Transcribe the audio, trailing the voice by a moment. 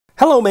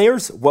Hello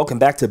Mayors, welcome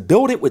back to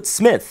Build It with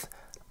Smith.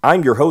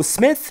 I'm your host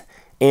Smith,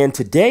 and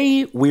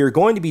today we are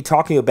going to be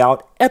talking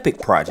about epic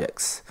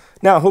projects.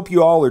 Now I hope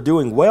you all are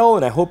doing well,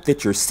 and I hope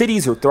that your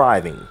cities are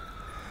thriving.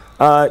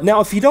 Now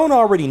if you don't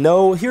already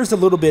know, here's a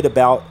little bit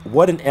about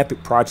what an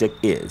epic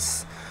project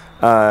is.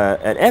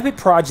 An epic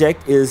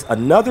project is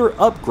another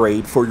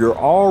upgrade for your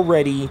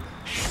already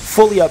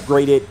fully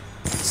upgraded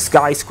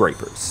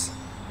skyscrapers.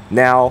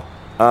 Now,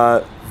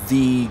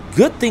 the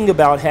good thing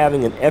about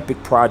having an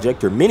epic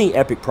project or many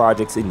epic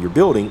projects in your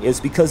building is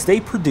because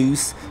they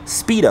produce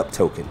speed up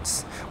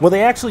tokens. Well,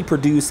 they actually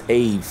produce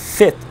a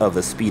fifth of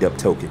a speed up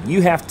token.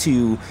 You have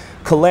to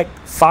collect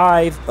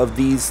 5 of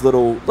these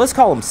little, let's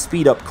call them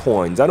speed up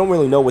coins. I don't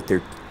really know what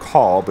they're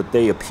called, but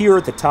they appear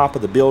at the top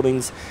of the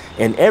buildings,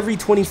 and every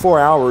 24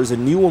 hours a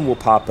new one will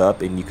pop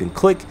up, and you can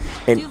click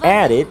and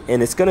add it,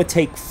 and it's going to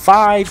take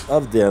 5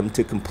 of them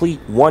to complete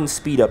 1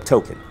 speed up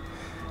token.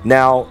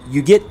 Now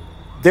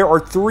there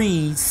are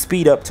 3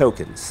 speed up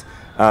tokens,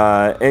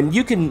 and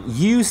you can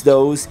use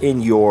those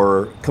in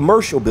your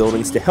commercial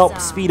buildings to help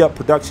speed up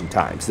production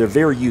times. They're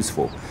very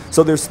useful.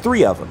 So there's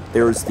 3 of them.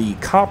 There's the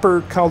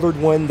copper colored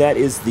one, that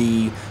is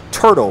the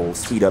turtle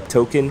speed up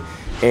token,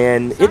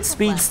 and it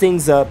speeds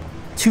things up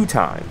 2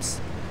 times.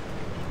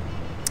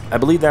 I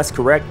believe that's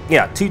correct.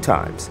 Yeah, 2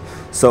 times.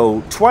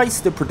 So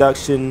twice the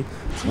production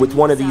with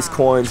one of these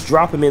coins.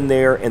 Drop them in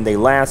there and they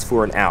last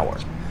for an hour.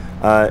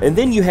 And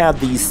then you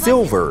have the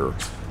silver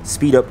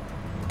speed up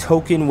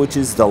token, which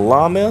is the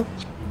llama.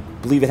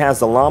 I believe it has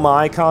the llama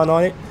icon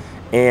on it,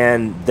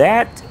 and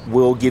that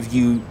will give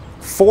you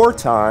 4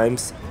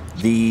 times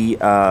the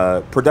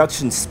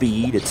production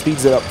speed. It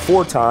speeds it up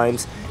 4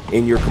 times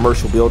in your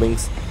commercial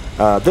buildings.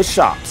 The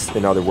shops,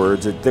 in other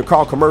words. They're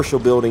called commercial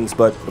buildings,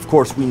 but of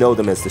course we know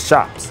them as the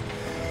shops.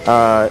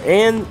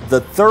 And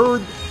the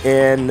third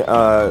and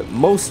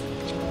most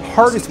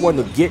hardest one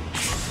to get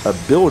a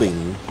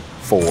building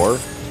for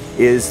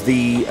is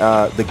the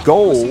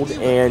gold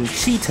and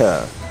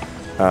Cheetah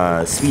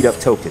speed up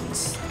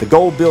tokens. The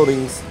gold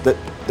buildings,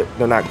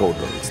 they're not gold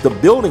buildings, the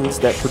buildings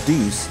that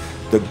produce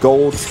the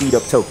gold speed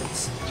up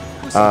tokens.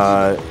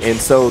 And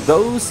so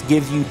those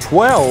give you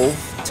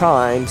 12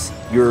 times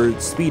your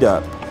speed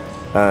up,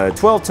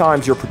 12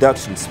 times your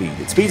production speed.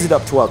 It speeds it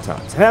up 12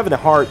 times. I'm having a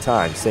hard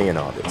time saying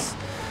all this.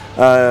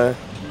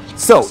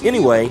 So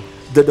anyway,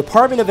 the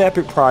Department of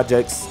Epic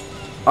Projects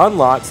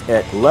unlocks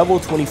at level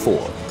 24.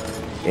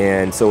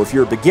 And so if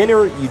you're a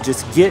beginner, you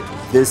just get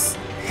this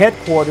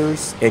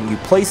headquarters and you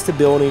place the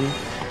building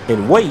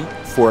and wait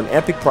for an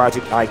epic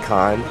project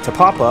icon to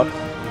pop up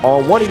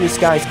on one of your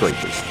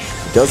skyscrapers.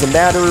 It doesn't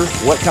matter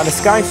what kind of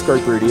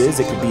skyscraper it is.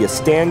 It could be a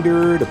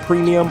standard, a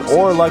premium,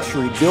 or a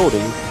luxury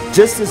building,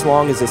 just as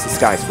long as it's a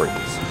skyscraper.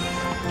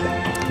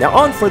 Now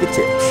on for the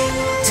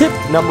tips. Tip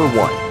number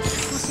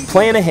 1,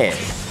 plan ahead.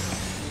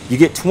 You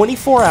get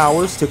 24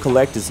 hours to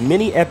collect as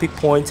many epic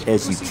points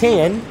as you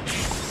can.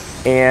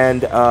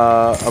 And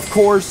of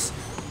course,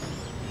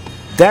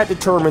 that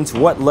determines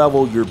what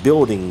level your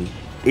building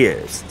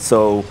is.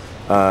 So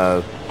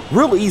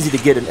real easy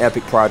to get an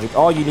epic project.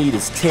 All you need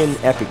is 10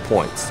 epic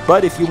points.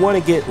 But if you want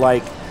to get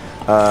like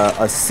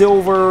a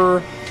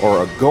silver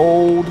or a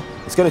gold,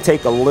 it's going to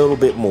take a little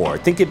bit more. I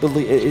think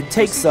it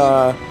takes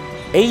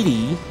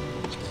 80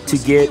 to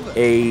get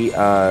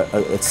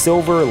a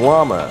silver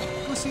llama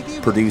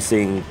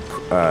producing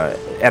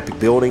epic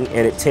building,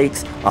 and it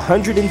takes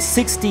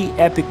 160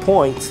 epic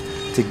points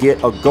to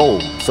get a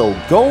gold. So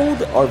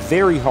gold are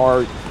very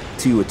hard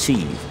to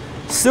achieve.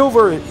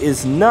 Silver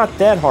is not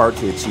that hard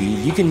to achieve.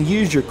 You can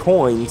use your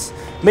coins,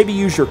 maybe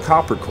use your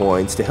copper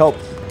coins to help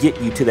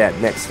get you to that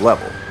next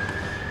level.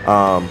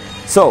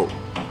 So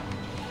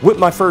with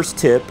my first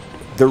tip,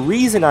 the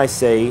reason I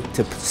say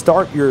to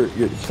start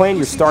plan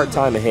your start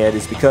time ahead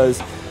is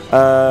because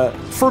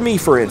for me,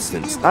 for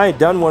instance, I had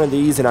done one of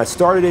these and I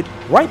started it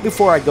right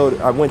before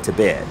I went to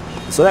bed.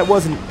 So that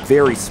wasn't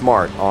very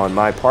smart on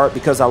my part,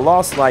 because I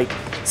lost like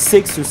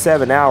 6 or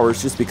 7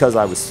 hours just because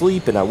I was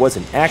asleep and I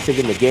wasn't active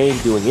in the game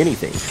doing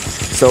anything.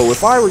 So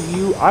if I were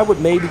you, I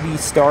would maybe be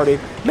started,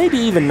 maybe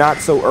even not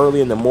so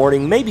early in the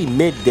morning, maybe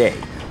midday.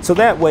 So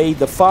that way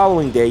the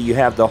following day you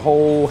have the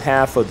whole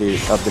half of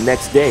the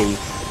next day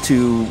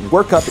to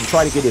work up and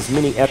try to get as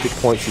many epic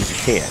points as you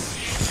can.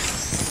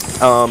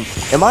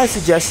 And my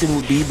suggestion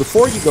would be,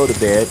 before you go to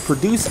bed,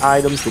 produce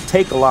items that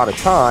take a lot of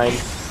time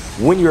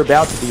when you're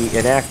about to be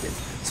inactive.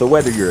 So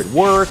whether you're at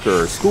work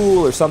or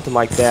school or something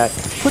like that,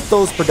 put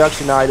those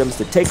production items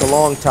that take a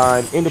long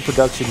time into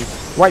production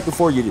right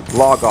before you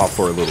log off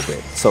for a little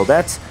bit. So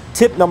that's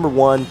tip number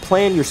 1,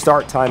 plan your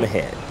start time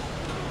ahead.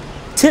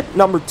 Tip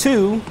number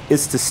 2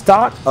 is to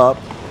stock up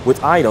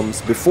with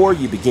items before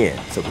you begin.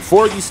 So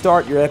before you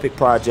start your epic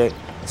project,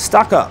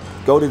 stock up.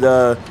 Go to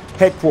the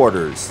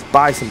headquarters,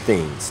 buy some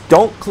things.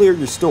 Don't clear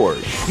your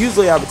storage.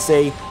 Usually I would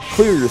say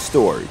clear your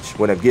storage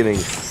when I'm giving,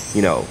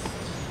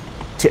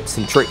 tips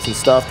and tricks and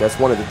stuff. That's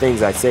one of the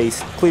things I say,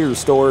 clear your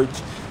storage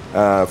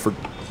for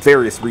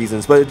various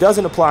reasons, but it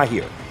doesn't apply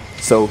here.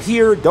 So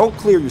here, don't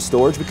clear your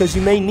storage because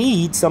you may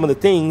need some of the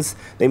things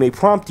they may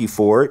prompt you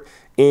for it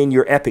in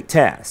your epic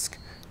task.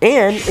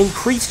 and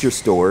increase your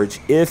storage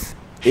if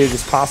it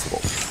is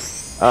possible.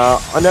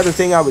 Another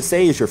thing I would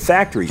say is your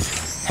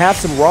factories. Have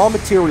some raw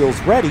materials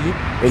ready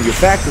in your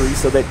factory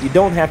so that you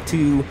don't have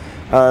to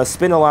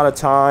spend a lot of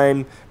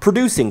time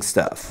producing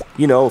stuff.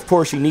 You know, of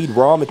course, you need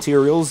raw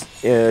materials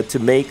to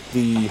make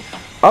the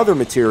other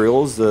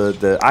materials,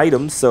 the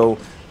items, so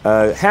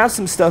have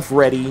some stuff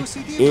ready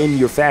in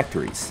your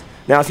factories.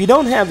 Now, if you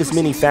don't have as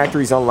many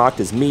factories unlocked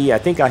as me, I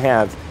think I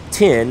have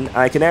 10.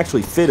 I can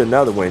actually fit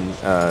another one.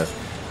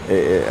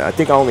 I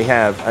think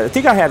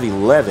I have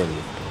 11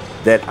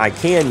 that I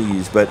can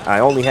use, but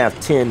I only have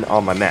 10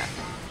 on my map.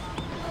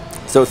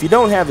 So if you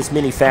don't have as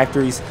many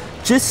factories,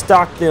 just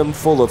stock them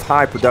full of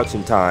high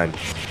production time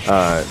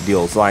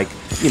deals, like,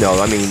 you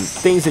know, I mean,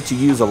 things that you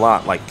use a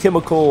lot, like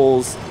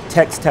chemicals,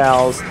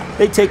 textiles.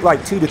 They take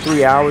like 2 to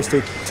 3 hours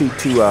to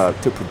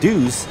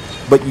produce,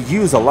 but you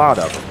use a lot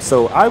of them.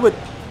 So I would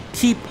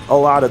keep a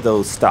lot of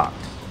those stocked.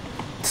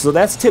 So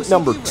that's tip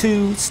number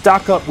 2,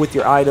 stock up with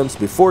your items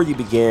before you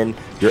begin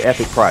your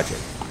epic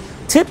project.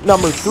 Tip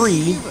number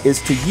 3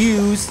 is to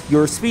use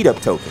your speed up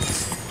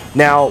tokens.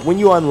 Now, when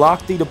you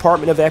unlock the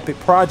Department of Epic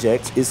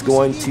Projects, it's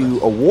going to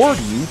award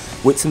you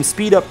with some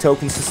speed up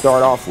tokens to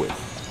start off with.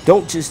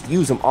 Don't just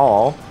use them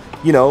all.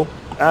 You know,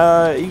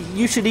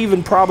 you should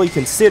even probably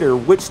consider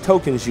which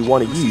tokens you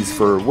want to use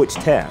for which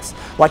task.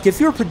 Like if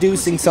you're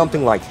producing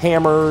something like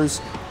hammers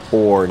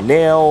or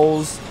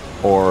nails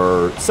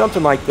or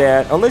something like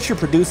that, unless you're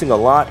producing a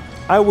lot,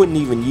 I wouldn't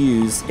even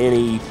use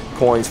any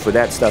coins for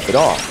that stuff at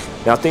all.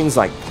 Now, things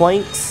like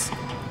planks,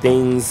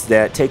 things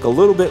that take a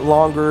little bit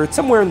longer,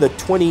 somewhere in the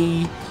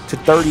 20 to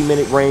 30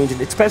 minute range, and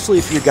especially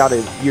if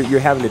you're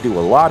having to do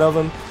a lot of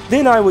them,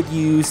 then I would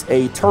use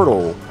a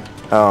turtle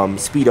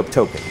speed up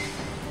token.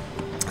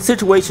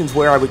 Situations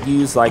where I would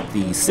use like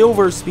the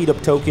silver speed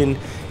up token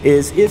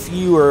is if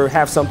you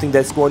have something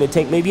that's going to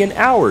take maybe an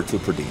hour to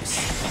produce,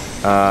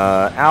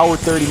 hour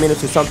 30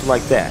 minutes or something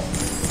like that.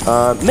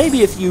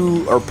 Maybe if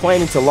you are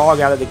planning to log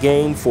out of the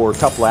game for a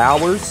couple of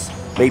hours,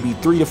 maybe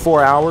 3 to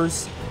 4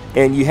 hours,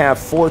 and you have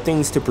 4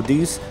 things to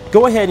produce,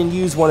 go ahead and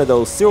use one of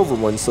those silver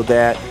ones so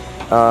that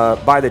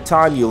by the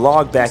time you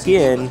log back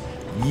in,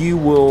 you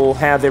will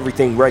have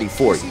everything ready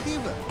for you.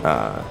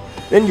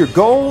 Then your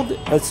gold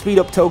speed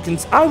up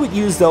tokens, I would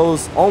use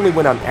those only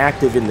when I'm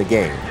active in the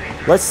game.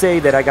 Let's say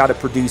that I got to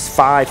produce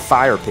 5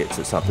 fire pits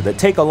or something that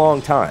take a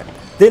long time.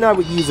 Then I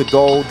would use a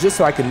gold just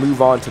so I can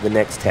move on to the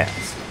next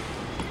task.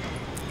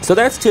 So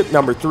that's tip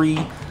number 3,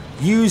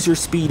 use your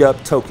speed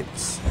up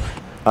tokens.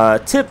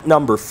 Tip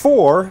number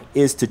 4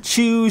 is to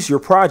choose your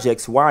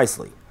projects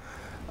wisely.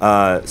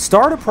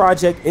 Start a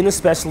project in a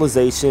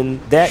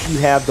specialization that you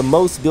have the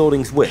most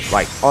buildings with.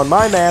 Like on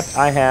my map,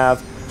 I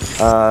have,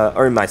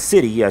 or in my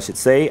city, I should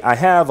say, I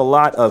have a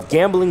lot of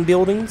gambling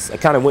buildings. I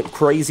kind of went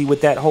crazy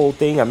with that whole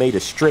thing. I made a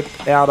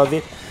strip out of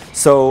it.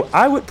 So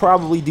I would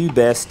probably do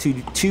best to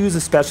choose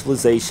a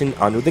specialization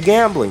under the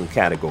gambling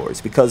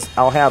categories because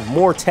I'll have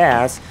more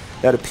tasks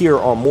that appear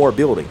on more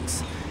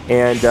buildings.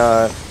 And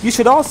you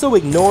should also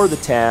ignore the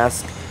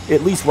task,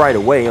 at least right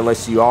away,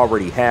 unless you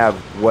already have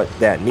what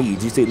that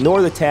needs. You should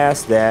ignore the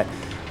task that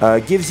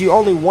gives you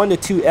only 1 to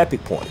 2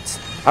 epic points.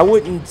 I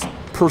wouldn't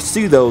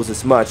pursue those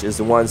as much as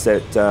the ones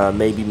that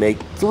maybe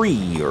make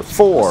 3 or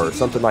 4 or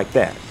something like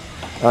that.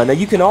 Now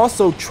you can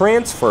also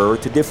transfer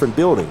to different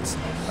buildings.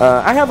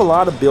 I have a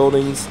lot of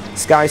buildings,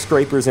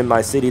 skyscrapers in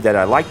my city that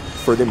I like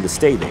for them to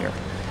stay there.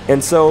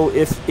 And so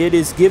if it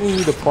is giving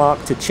you the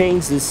prompt to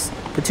change this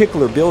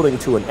particular building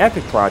to an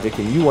epic project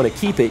and you want to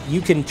keep it, you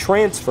can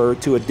transfer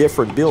to a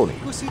different building.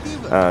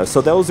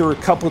 So those are a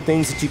couple of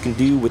things that you can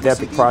do with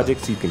epic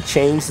projects. You can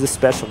change the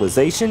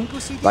specialization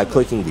by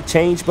clicking the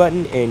change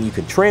button, and you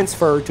can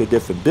transfer to a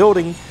different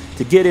building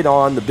to get it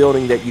on the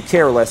building that you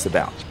care less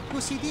about.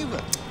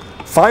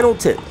 Final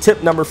tip,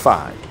 tip number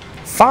 5.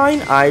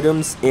 Find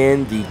items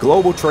in the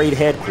global trade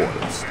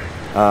headquarters.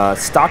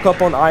 Stock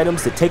up on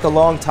items that take a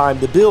long time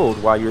to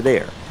build while you're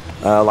there.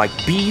 Like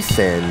beef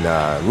and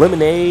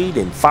lemonade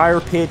and fire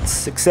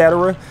pits,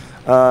 etc.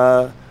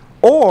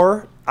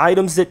 Or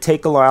items that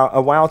take a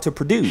while to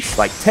produce,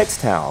 like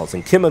textiles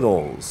and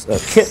chemicals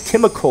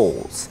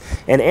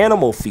and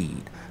animal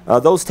feed.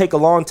 Those take a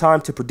long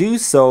time to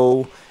produce,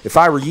 so if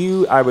I were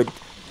you, I would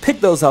pick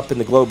those up in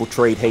the global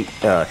trade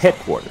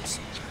headquarters.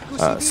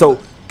 So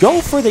go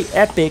for the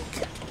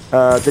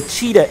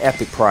Cheetah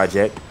epic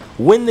project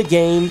when the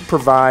game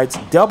provides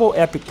double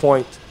epic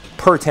points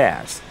per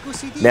task.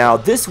 Now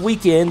this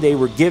weekend they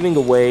were giving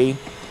away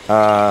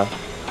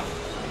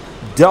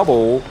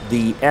double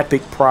the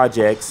epic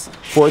projects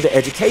for the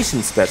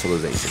education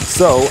specialization.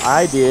 So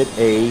I did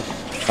a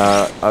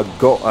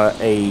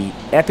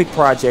epic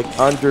project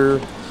under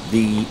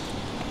the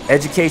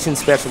education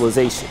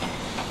specialization,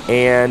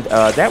 and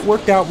that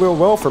worked out real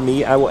well for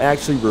me. I will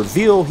actually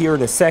reveal here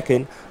in a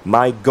second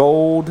my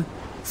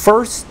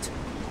first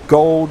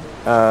gold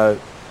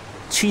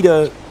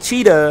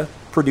Cheetah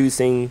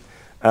producing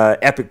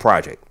epic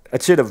project. I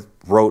should have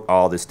wrote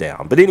all this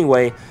down, but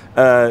anyway,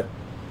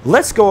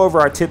 let's go over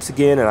our tips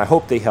again, and I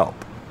hope they help.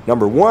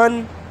 Number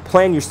 1,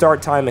 plan your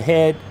start time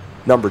ahead.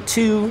 Number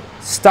 2,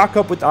 stock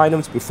up with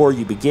items before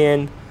you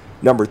begin.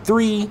 Number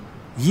 3,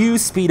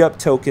 use speed up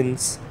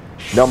tokens.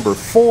 Number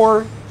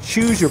 4,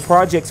 choose your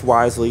projects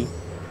wisely.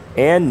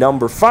 And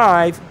number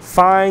 5,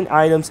 find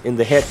items in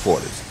the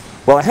headquarters.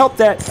 Well, I hope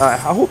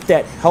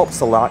that helps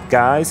a lot,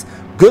 guys.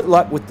 Good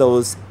luck with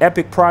those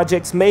epic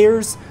projects,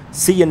 mayors.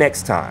 See you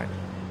next time.